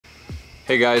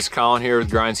Hey guys, Colin here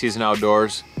with Grind Season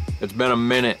Outdoors. It's been a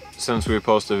minute since we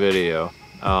posted a video.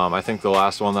 I think the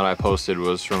last one that I posted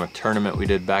was from a tournament we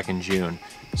did back in June.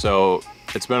 So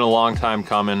it's been a long time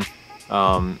coming,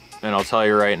 and I'll tell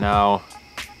you right now,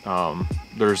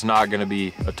 there's not going to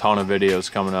be a ton of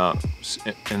videos coming up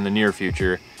in the near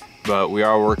future, but we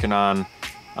are working on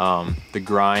the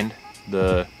grind,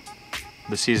 the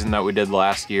season that we did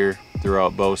last year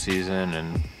throughout bow season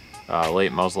and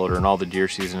late muzzleloader and all the deer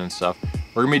season and stuff.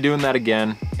 We're gonna be doing that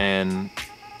again, and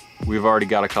we've already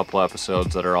got a couple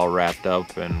episodes that are all wrapped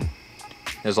up, and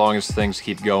as long as things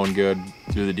keep going good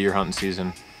through the deer hunting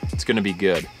season, it's gonna be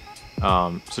good.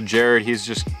 So Jared, he's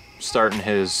just starting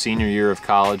his senior year of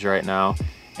college right now,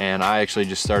 and I actually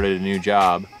just started a new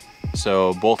job.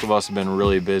 So both of us have been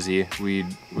really busy.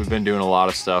 We've been doing a lot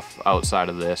of stuff outside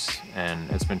of this, and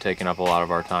it's been taking up a lot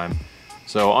of our time.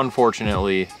 So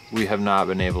unfortunately, we have not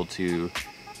been able to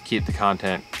keep the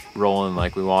content rolling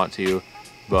like we want to,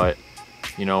 but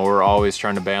you know, we're always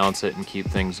trying to balance it and keep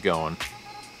things going.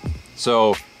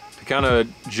 So to kind of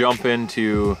jump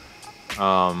into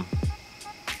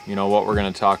you know, what we're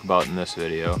going to talk about in this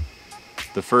video,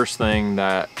 the first thing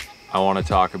that I want to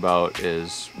talk about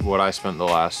is what I spent the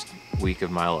last week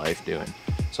of my life doing.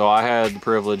 So I had the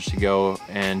privilege to go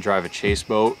and drive a chase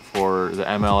boat for the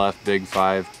MLF Big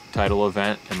 5 title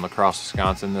event in La Crosse,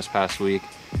 Wisconsin this past week,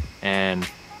 and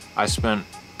I spent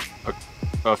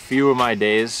a few of my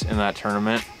days in that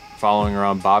tournament following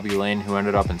around Bobby Lane, who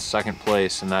ended up in second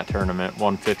place in that tournament,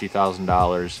 won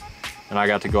 $50,000, and I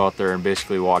got to go out there and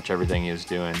basically watch everything he was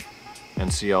doing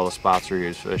and see all the spots where he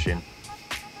was fishing.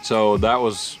 So that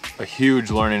was a huge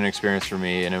learning experience for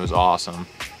me, and it was awesome.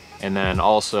 And then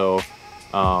also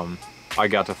I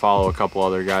got to follow a couple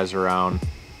other guys around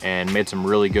and made some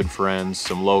really good friends,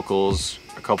 some locals,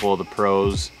 a couple of the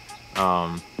pros.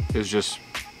 It was just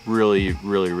really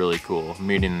cool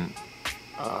meeting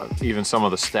even some of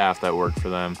the staff that worked for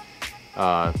them.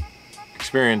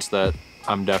 Experience that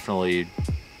I'm definitely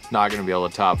not going to be able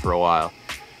to top for a while.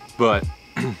 But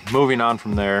moving on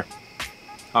from there,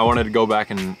 I wanted to go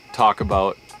back and talk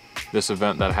about this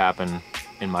event that happened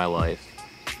in my life.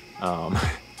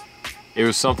 It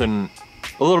was something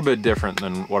a little bit different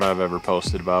than what I've ever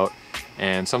posted about,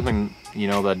 and something, you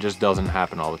know, that just doesn't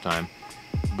happen all the time.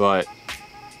 But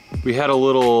we had a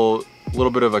little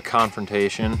bit of a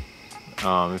confrontation,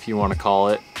 if you want to call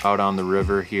it, out on the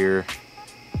river here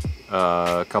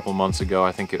a couple months ago.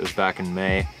 I think it was back in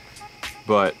May.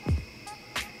 But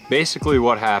basically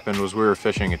what happened was we were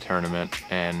fishing a tournament,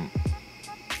 and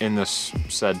in this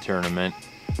said tournament,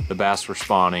 the bass were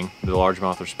spawning, the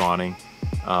largemouth were spawning.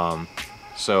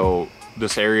 So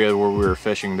this area where we were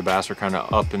fishing, the bass were kind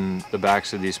of up in the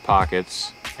backs of these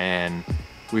pockets, and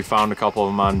we found a couple of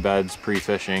them on beds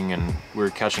pre-fishing, and we were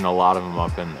catching a lot of them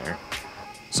up in there.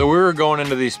 So we were going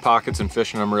into these pockets and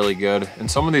fishing them really good,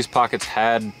 and some of these pockets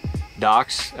had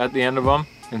docks at the end of them,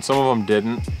 and some of them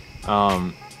didn't.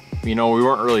 You know, we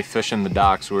weren't really fishing the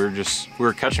docks, we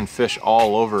were catching fish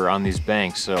all over on these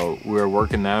banks, so we were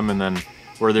working them, and then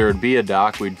where there would be a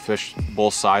dock, we'd fish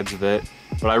both sides of it.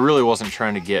 But I really wasn't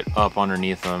trying to get up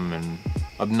underneath them and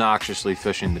obnoxiously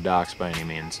fishing the docks by any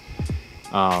means.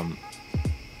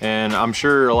 And I'm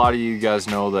sure a lot of you guys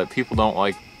know that people don't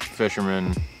like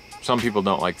fishermen. Some people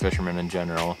don't like fishermen in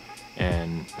general,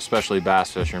 and especially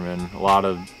bass fishermen. A lot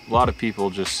of people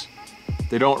just,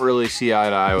 they don't really see eye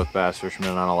to eye with bass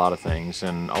fishermen on a lot of things,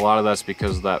 and a lot of that's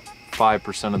because that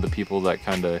 5% of the people that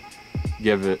kind of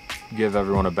give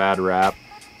everyone a bad rap.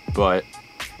 But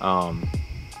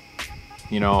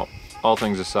you know, all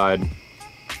things aside,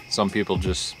 some people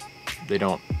just, they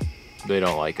don't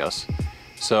like us.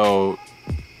 So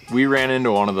we ran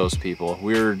into one of those people.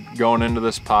 We were going into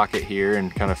this pocket here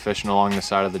and kind of fishing along the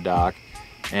side of the dock,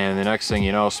 and the next thing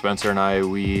you know, Spencer and I,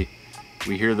 we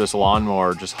hear this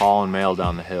lawnmower just hauling mail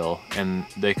down the hill, and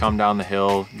they come down the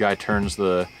hill. Guy turns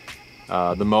the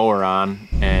mower on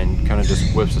and kind of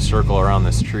just whips a circle around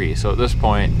this tree. So at this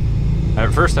point,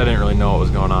 at first I didn't really know what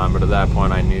was going on, but at that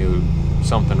point I knew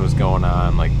something was going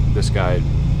on. Like, this guy,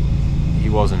 he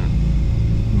wasn't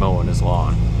mowing his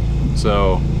lawn.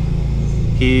 So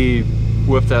he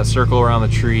whipped that circle around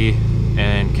the tree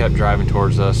and kept driving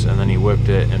towards us, and then he whipped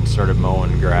it and started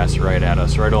mowing grass right at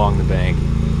us, right along the bank.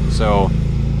 So,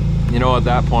 you know, at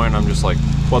that point I'm just like,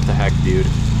 what the heck, dude?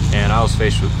 And I was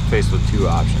faced with two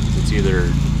options. It's either,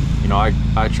 you know,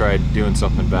 I tried doing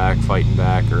something back, fighting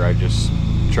back, or I just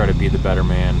try to be the better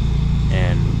man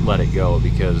and let it go,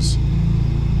 because,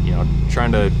 you know,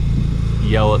 trying to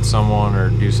yell at someone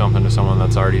or do something to someone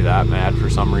that's already that mad for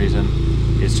some reason,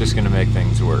 it's just going to make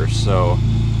things worse. So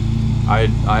I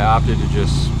opted to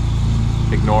just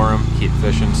ignore them, keep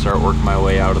fishing, start working my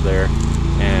way out of there.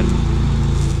 And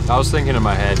I was thinking in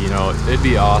my head, you know, it'd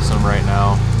be awesome right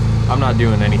now. I'm not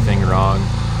doing anything wrong.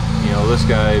 You know, this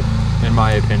guy, in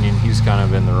my opinion, he's kind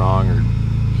of in the wrong, or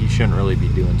he shouldn't really be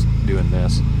doing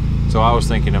this. So I was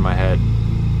thinking in my head,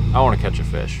 I want to catch a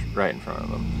fish right in front of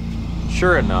him.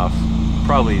 Sure enough,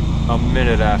 probably a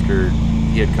minute after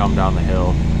he had come down the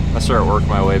hill, I start working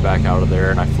my way back out of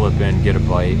there, and I flip in, get a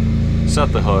bite,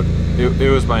 set the hook.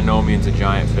 It was by no means a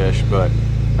giant fish, but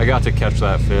I got to catch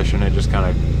that fish, and it just kind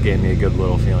of gave me a good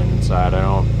little feeling inside. I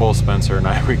know both Spencer and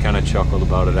I, we kind of chuckled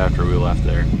about it after we left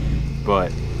there.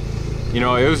 But, you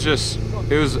know, it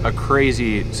was a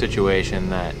crazy situation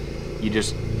that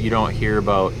you don't hear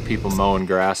about people mowing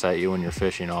grass at you when you're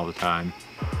fishing all the time.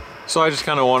 So I just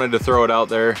kind of wanted to throw it out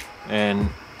there and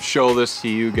show this to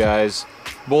you guys,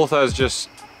 both as just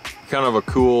kind of a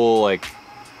cool, like,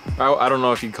 I don't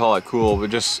know if you'd call it cool, but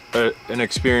just an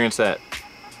experience that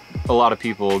a lot of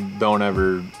people don't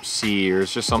ever see, or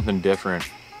it's just something different.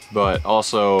 But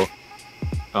also,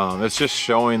 it's just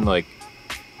showing like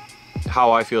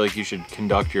how I feel like you should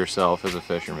conduct yourself as a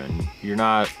fisherman. You're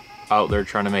not out there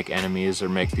trying to make enemies or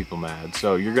make people mad.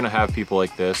 So you're gonna have people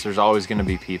like this. There's always gonna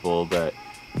be people that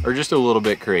are just a little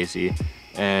bit crazy,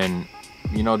 and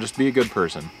you know, just be a good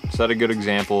person. Set a good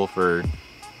example for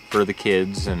the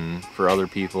kids and for other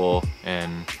people,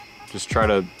 and just try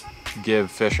to give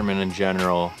fishermen in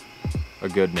general a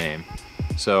good name.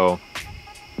 So,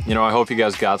 you know, I hope you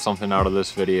guys got something out of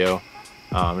this video.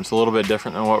 It's a little bit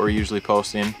different than what we're usually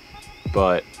posting,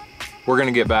 but we're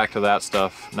gonna get back to that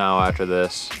stuff now after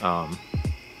this.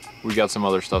 We got some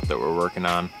other stuff that we're working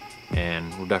on,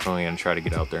 and we're definitely gonna try to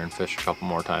get out there and fish a couple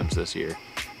more times this year.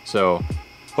 So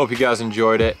hope you guys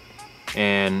enjoyed it,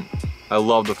 and I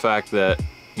love the fact that,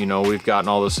 you know, we've gotten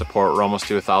all the support. We're almost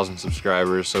to 1,000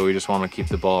 subscribers, so we just want to keep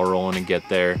the ball rolling and get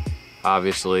there,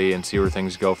 obviously, and see where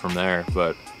things go from there.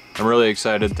 But I'm really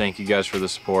excited. Thank you guys for the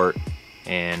support,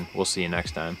 and we'll see you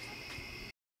next time.